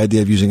forget the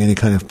idea of using any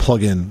kind of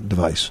plug-in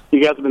device.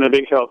 You guys have been a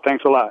big help.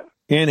 Thanks a lot.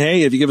 And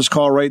hey, if you give us a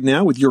call right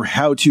now with your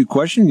how-to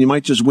question, you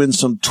might just win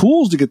some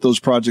tools to get those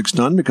projects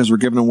done because we're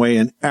giving away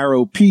an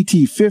Arrow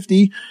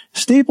PT50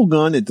 staple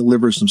gun. It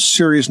delivers some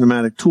serious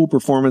pneumatic tool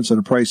performance at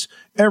a price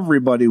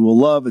everybody will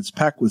love. It's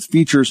packed with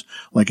features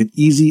like an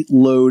easy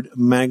load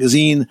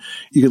magazine.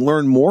 You can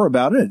learn more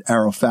about it at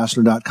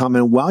arrowfastener.com.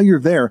 And while you're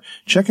there,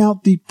 check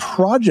out the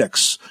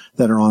projects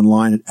that are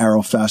online at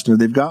Arrow Fastener.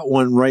 They've got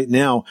one right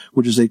now,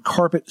 which is a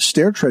carpet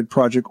stair tread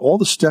project. All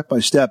the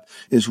step-by-step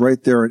is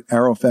right there at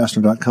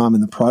arrowfastener.com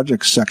in the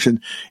projects section.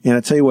 And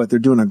I tell you what, they're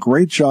doing a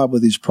great job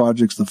with these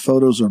projects. The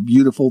photos are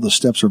beautiful. The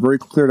steps are very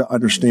clear to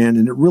understand,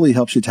 and it really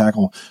helps you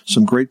tackle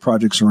some great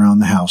projects around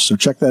the house. So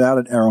check that out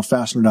at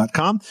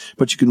arrowfastener.com.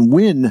 But you can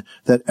win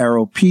that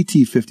Arrow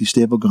PT50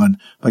 staple gun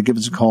by giving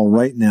us a call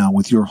right now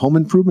with your home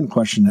improvement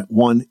question at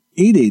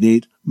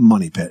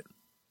 1-888-MONEY-PIT.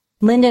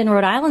 Linda in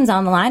Rhode Island's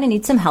on the line and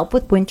needs some help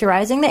with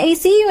winterizing the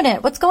AC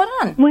unit. What's going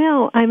on?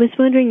 Well, I was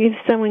wondering if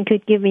someone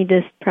could give me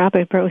this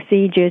proper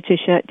procedure to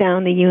shut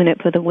down the unit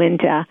for the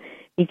winter,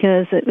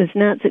 because it was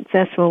not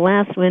successful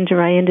last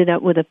winter. I ended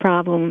up with a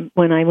problem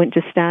when I went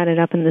to start it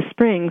up in the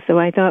spring, so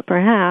I thought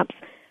perhaps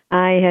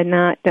I had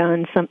not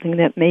done something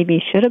that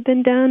maybe should have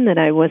been done that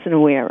I wasn't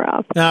aware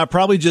of.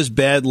 Probably just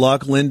bad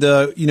luck,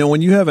 Linda. You know,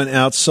 when you have an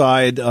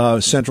outside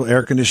central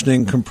air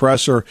conditioning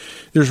compressor,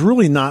 there's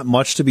really not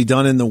much to be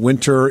done in the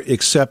winter,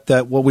 except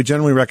that what we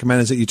generally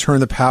recommend is that you turn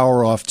the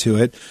power off to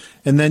it,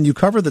 and then you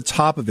cover the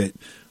top of it.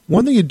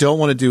 One thing you don't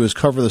want to do is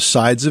cover the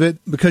sides of it,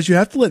 because you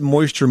have to let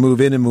moisture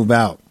move in and move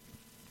out.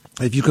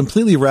 If you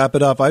completely wrap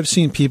it up, I've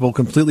seen people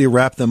completely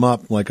wrap them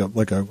up like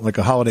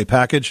a holiday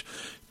package.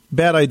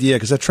 Bad idea,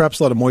 because that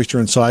traps a lot of moisture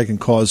inside, can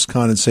cause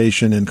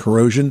condensation and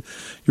corrosion.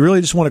 You really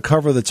just want to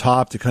cover the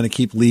top to kind of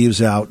keep leaves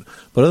out.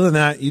 But other than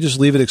that, you just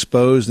leave it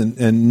exposed,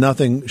 and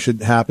nothing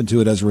should happen to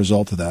it as a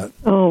result of that.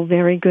 Oh,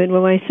 very good.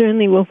 Well, I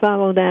certainly will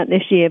follow that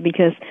this year,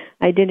 because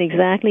I did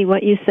exactly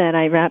what you said.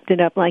 I wrapped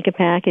it up like a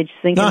package,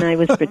 thinking I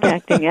was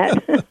protecting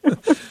it.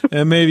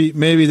 And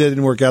maybe that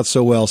didn't work out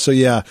so well. So,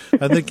 yeah,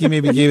 I think you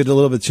maybe gave it a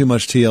little bit too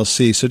much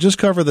TLC. So just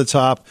cover the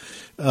top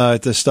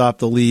to stop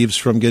the leaves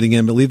from getting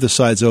in, but leave the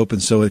sides open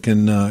so it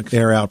can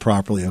air out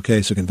properly,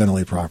 okay, so it can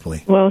ventilate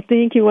properly. Well,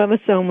 thank you ever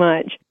so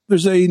much.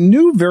 There's a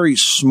new, very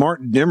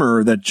smart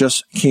dimmer that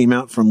just came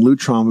out from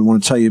Lutron we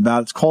want to tell you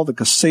about. It's called the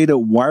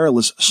Caseta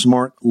Wireless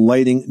Smart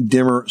Lighting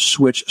Dimmer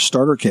Switch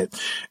Starter Kit.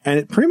 And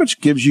it pretty much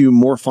gives you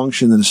more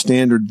function than a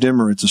standard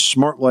dimmer. It's a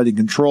smart lighting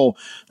control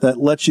that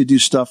lets you do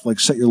stuff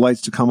like set your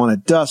lights to come on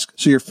at dusk,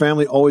 so your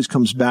family always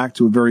comes back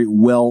to a very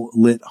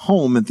well-lit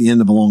home at the end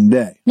of a long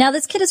day. Now,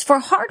 this kit is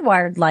for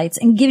hardwired lights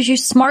and gives you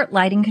smart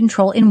lighting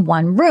control in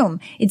one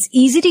room. It's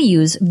easy to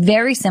use,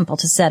 very simple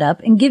to set up,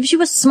 and gives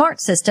you a smart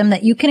system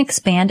that you can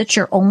expand at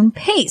your own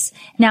pace.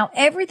 Now,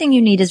 everything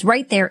you need is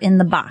right there in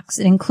the box.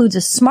 It includes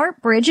a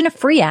smart bridge and a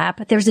free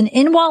app. There's an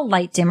in-wall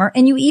light dimmer,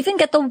 and you even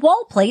get the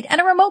wall plate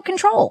and a remote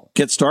control.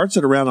 Kit starts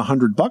at around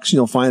 $100, and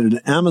you'll find it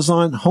at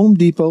Amazon, Home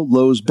Depot,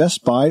 Lowe's,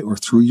 Best Buy, or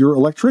through your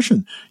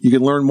electrician. You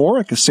can learn more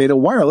at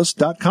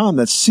CasetaWireless.com.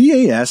 That's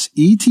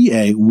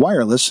CASETA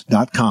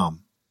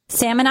Wireless.com.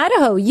 Sam in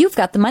Idaho, you've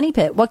got the Money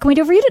Pit. What can we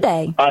do for you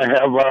today? I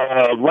have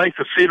a length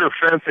of cedar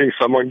fencing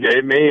someone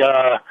gave me.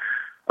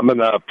 I'm going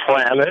to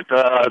plant it.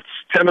 It's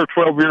 10 or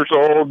 12 years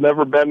old,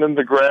 never been in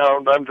the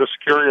ground. I'm just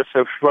curious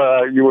if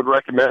you would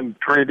recommend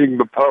treating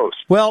the post.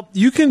 Well,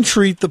 you can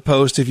treat the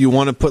post if you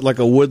want to put like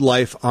a wood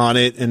life on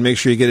it and make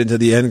sure you get into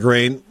the end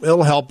grain.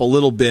 It'll help a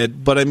little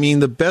bit. But, I mean,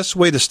 the best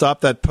way to stop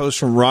that post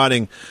from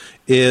rotting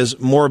is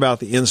more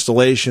about the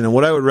installation. And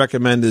what I would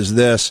recommend is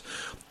this.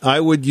 I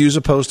would use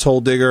a post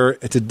hole digger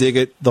to dig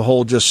it, the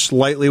hole just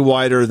slightly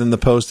wider than the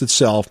post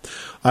itself.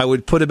 I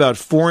would put about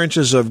 4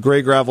 inches of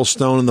gray gravel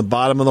stone in the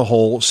bottom of the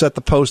hole, set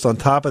the post on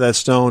top of that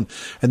stone,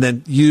 and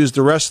then use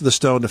the rest of the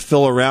stone to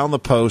fill around the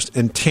post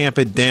and tamp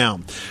it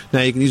down.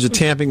 Now, you can use a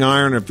tamping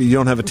iron, or if you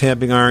don't have a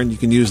tamping iron, you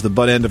can use the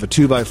butt end of a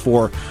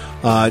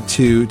 2x4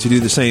 to do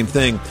the same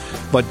thing.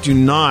 But do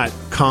not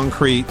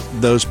concrete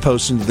those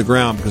posts into the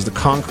ground, because the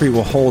concrete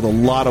will hold a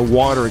lot of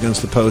water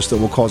against the post that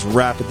will cause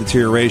rapid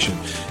deterioration.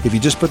 If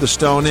you just put the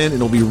stone in,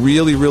 it'll be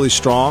really, really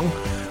strong.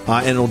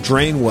 And it'll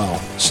drain well.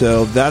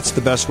 So that's the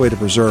best way to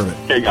preserve it.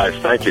 Okay, guys,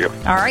 thank you.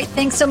 All right,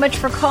 thanks so much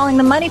for calling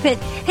the Money Pit.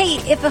 Hey,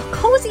 if a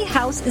cozy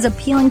house is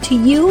appealing to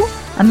you,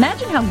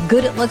 imagine how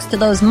good it looks to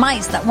those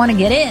mice that want to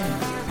get in.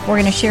 We're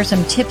going to share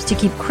some tips to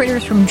keep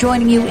critters from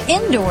joining you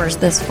indoors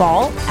this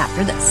fall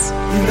after this.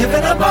 You live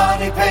in a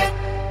Money Pit.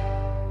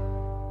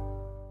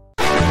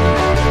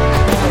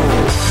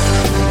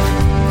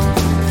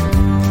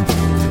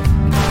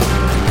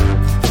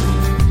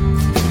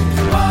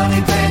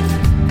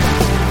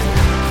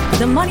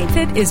 The Money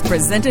Pit is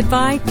presented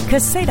by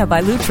Caseta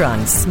by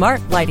Lutron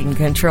Smart Lighting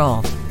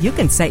Control. You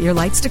can set your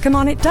lights to come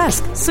on at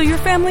dusk, so your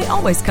family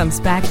always comes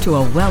back to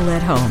a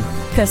well-lit home.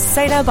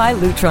 Caseta by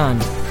Lutron.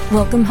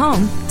 Welcome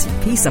home to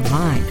peace of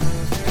mind.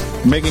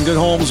 Making good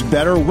homes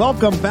better.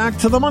 Welcome back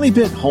to the Money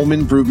Pit Home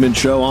Improvement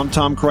Show. I'm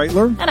Tom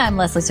Kreitler. And I'm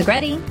Leslie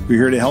Segretti. We're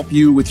here to help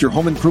you with your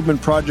home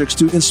improvement projects,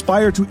 to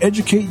inspire, to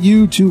educate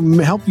you, to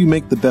help you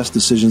make the best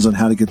decisions on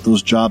how to get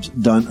those jobs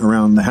done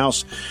around the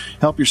house.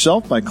 Help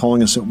yourself by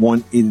calling us at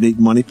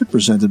 1-888-MONEYPIT,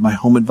 presented by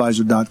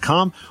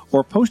HomeAdvisor.com,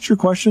 or post your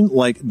question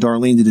like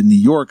Darlene did in New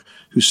York,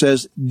 who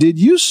says, did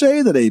you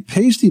say that a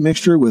pasty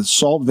mixture with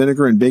salt,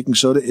 vinegar, and baking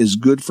soda is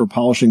good for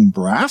polishing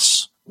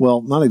brass?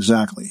 Well, not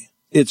exactly.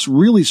 It's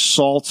really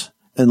salt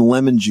and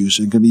lemon juice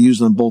and can be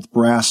used on both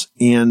brass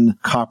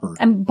and copper.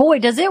 And boy,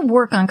 does it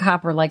work on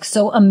copper like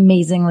so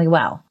amazingly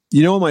well.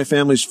 You know what my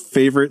family's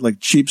favorite, like,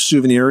 cheap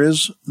souvenir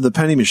is? The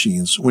penny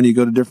machines when you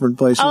go to different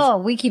places. Oh,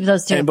 we keep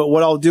those too. But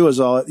what I'll do is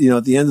at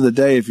the end of the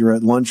day, if you're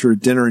at lunch or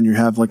at dinner and you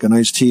have like an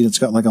iced tea that's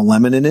got like a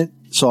lemon in it,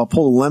 so I'll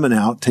pull the lemon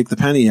out, take the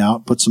penny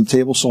out, put some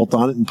table salt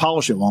on it, and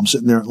polish it while I'm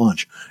sitting there at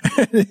lunch.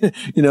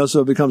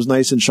 So it becomes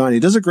nice and shiny.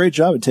 It does a great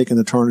job at taking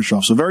the tarnish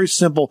off. So very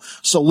simple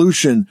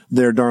solution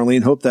there,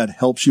 Darlene. Hope that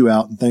helps you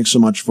out. And thanks so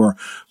much for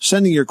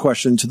sending your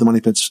question to the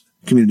Money Pit's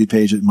community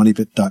page at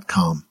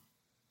moneypit.com.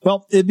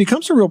 Well, it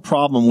becomes a real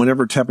problem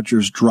whenever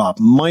temperatures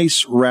drop.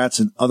 Mice, rats,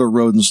 and other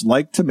rodents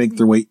like to make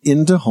their way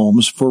into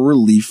homes for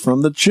relief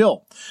from the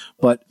chill.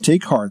 But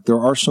take heart, there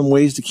are some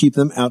ways to keep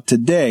them out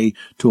today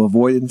to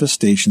avoid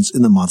infestations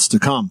in the months to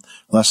come.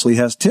 Leslie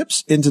has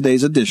tips in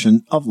today's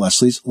edition of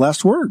Leslie's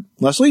Last Word.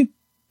 Leslie?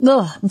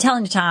 Ugh, I'm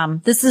telling you,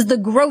 Tom, this is the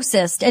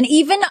grossest. And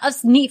even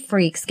us neat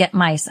freaks get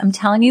mice. I'm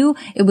telling you,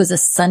 it was a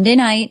Sunday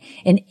night,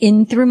 and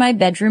in through my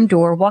bedroom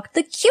door walked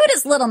the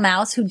cutest little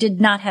mouse who did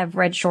not have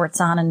red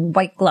shorts on and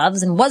white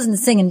gloves and wasn't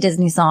singing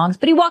Disney songs,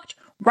 but he walked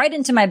right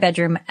into my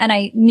bedroom, and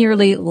I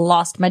nearly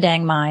lost my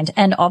dang mind,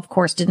 and of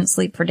course didn't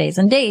sleep for days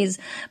and days.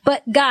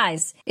 But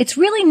guys, it's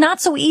really not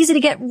so easy to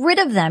get rid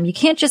of them. You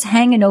can't just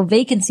hang a no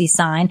vacancy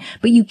sign,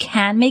 but you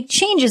can make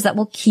changes that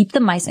will keep the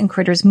mice and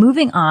critters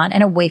moving on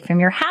and away from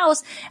your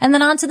house, and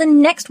then on to the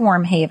next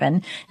warm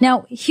haven.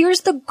 Now,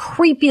 here's the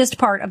creepiest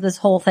part of this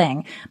whole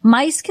thing.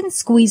 Mice can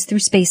squeeze through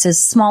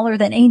spaces smaller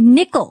than a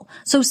nickel,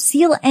 so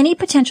seal any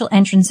potential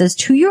entrances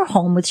to your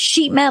home with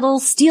sheet metal,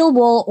 steel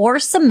wool, or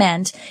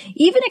cement.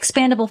 Even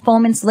expandable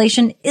foam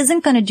insulation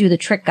isn't going to do the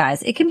trick,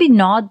 guys. It can be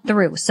gnawed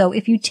through. So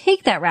if you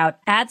take that route,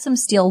 add some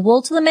steel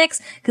wool to the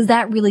mix, because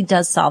that really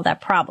does solve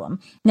that problem.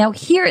 Now,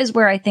 here is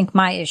where I think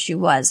my issue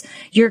was.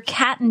 Your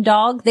cat and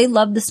dog, they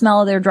love the smell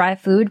of their dry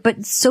food,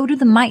 but so do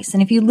the mice.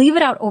 And if you leave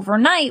it out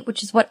overnight,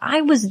 which is what I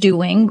was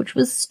doing, which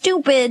was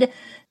stupid,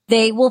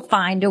 they will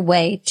find a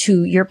way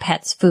to your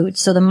pet's food.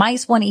 So the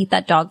mice want to eat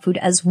that dog food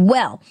as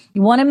well.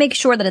 You want to make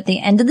sure that at the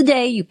end of the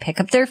day, you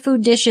pick up their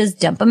food dishes,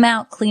 dump them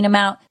out, clean them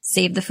out,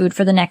 save the food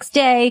for the next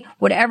day,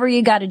 whatever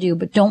you got to do,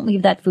 but don't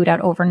leave that food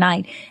out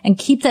overnight, and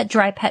keep that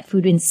dry pet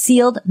food in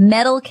sealed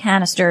metal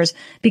canisters,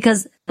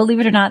 because believe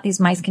it or not,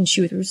 these mice can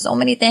chew through so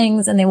many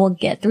things, and they will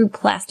get through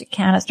plastic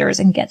canisters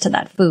and get to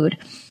that food.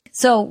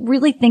 So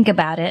really think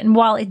about it. And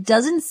while it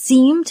doesn't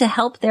seem to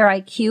help their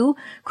IQ,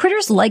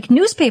 critters like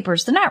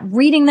newspapers. They're not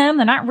reading them.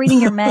 They're not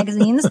reading your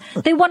magazines.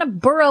 They want to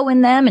burrow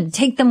in them and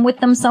take them with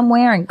them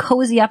somewhere and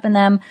cozy up in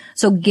them.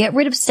 So get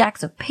rid of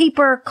stacks of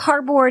paper,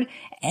 cardboard,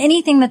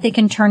 anything that they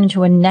can turn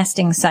into a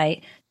nesting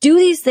site. Do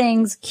these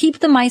things. Keep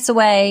the mice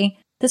away.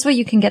 This way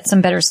you can get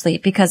some better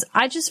sleep, because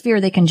I just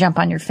fear they can jump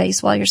on your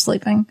face while you're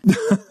sleeping.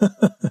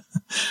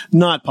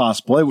 Not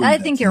possible. I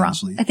think you're wrong.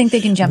 I think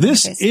they can jump on your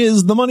face. This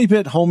is the Money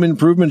Pit Home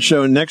Improvement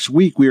Show. Next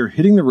week, we are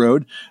hitting the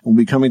road. We'll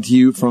be coming to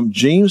you from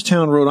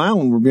Jamestown, Rhode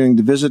Island. We're going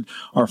to visit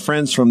our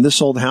friends from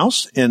This Old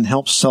House and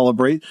help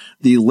celebrate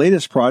the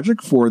latest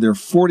project for their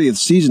 40th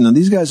season. And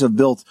these guys have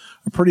built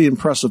a pretty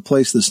impressive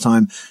place this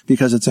time,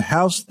 because it's a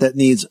house that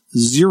needs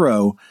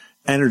zero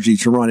energy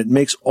to run. It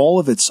makes all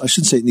of its, I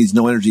shouldn't say it needs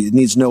no energy, it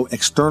needs no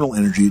external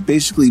energy. It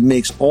basically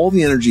makes all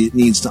the energy it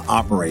needs to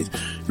operate.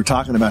 We're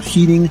talking about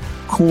heating,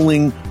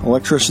 cooling,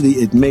 electricity.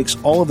 It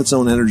makes all of its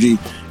own energy,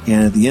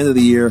 and at the end of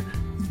the year,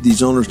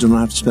 these owners do not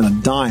have to spend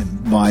a dime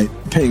by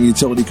paying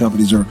utility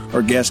companies or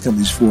gas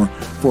companies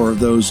for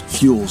those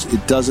fuels.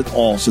 It does it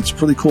all. So it's a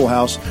pretty cool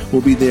house.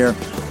 We'll be there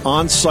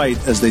on site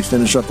as they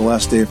finish up the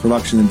last day of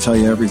production and tell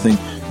you everything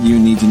you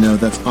need to know.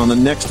 That's on the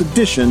next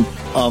edition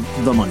of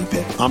The Money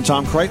Pit. I'm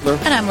Tom Kreitler.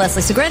 And I'm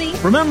Leslie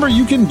Segretti. Remember,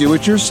 you can do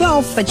it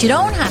yourself, but you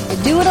don't have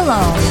to do it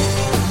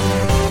alone.